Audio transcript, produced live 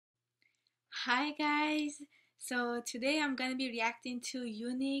Hi guys. So today I'm gonna be reacting to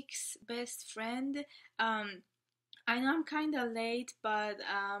Unique's best friend. Um, I know I'm kind of late, but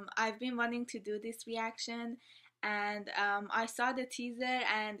I've been wanting to do this reaction, and I saw the teaser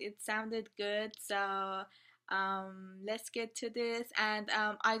and it sounded good. So let's get to this. And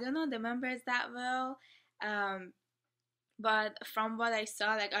I don't know the members that well, um, but from what I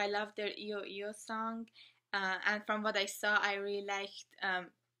saw, like I love their EO song, and from what I saw, I really liked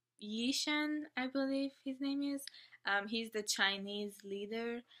Yishan, I believe his name is. He's the Chinese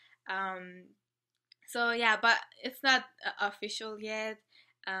leader. Um, so yeah, but it's not official yet.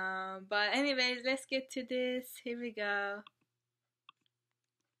 But anyways, let's get to this. Here we go.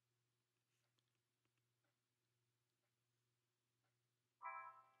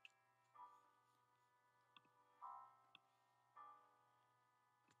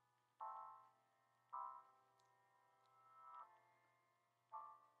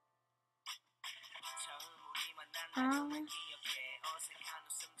 Um,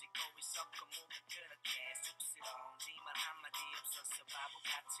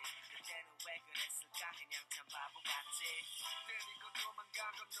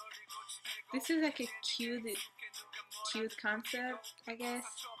 this is like a cute concept, I guess.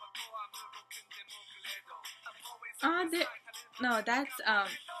 Oh, no, that's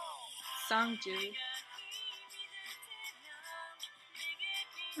Songju.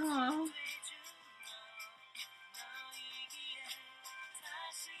 Oh,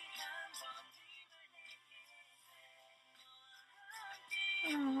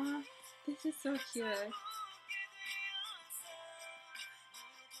 oh, this is so cute.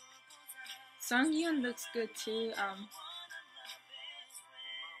 Sungyeon looks good too. Um,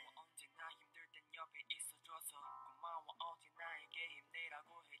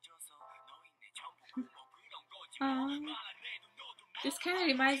 this kind of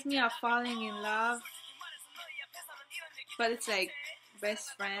reminds me of Falling in Love, but it's like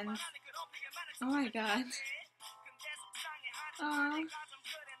best friends. Oh my god. Oh.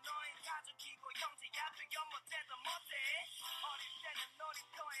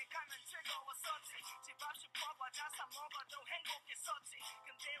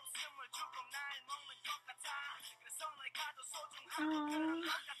 Oh.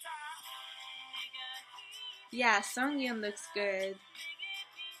 Yeah, Sungyeon looks good.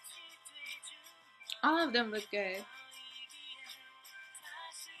 All of them look good.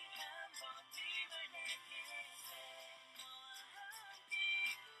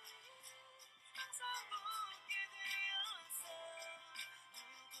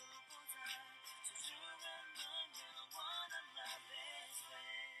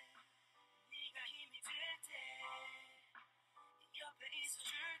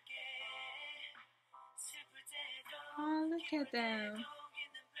 Oh, look at them.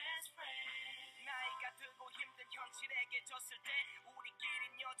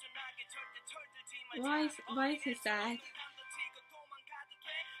 Why is he sad?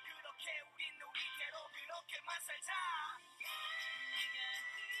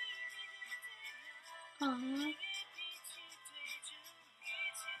 Aww.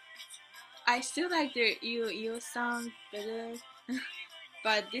 I still like their you song better,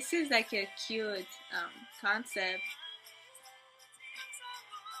 but this is like a cute concept.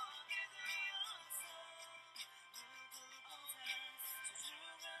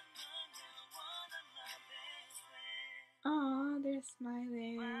 Oh, they're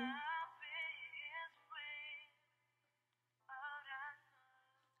smiling.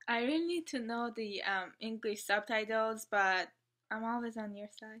 I really need to know the English subtitles, but I'm always on your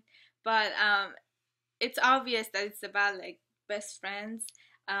side. But it's obvious that it's about like best friends.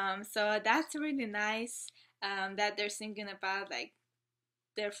 So that's really nice. That they're singing about like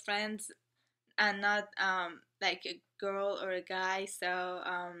their friends and not like a girl or a guy. So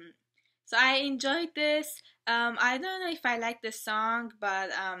I enjoyed this. I don't know if I like the song, but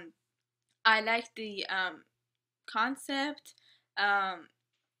I like the concept. Um,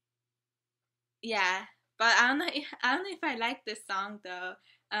 yeah, but I don't know if I like this song though.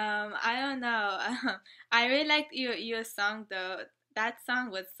 I don't know. I really liked your song though. That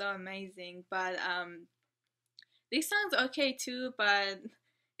song was so amazing. But this song's okay too. But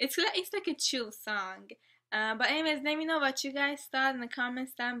it's like a chill song. But anyways, let me know what you guys thought in the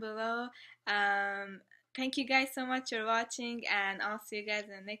comments down below. Thank you guys so much for watching, and I'll see you guys in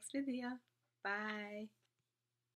the next video. Bye.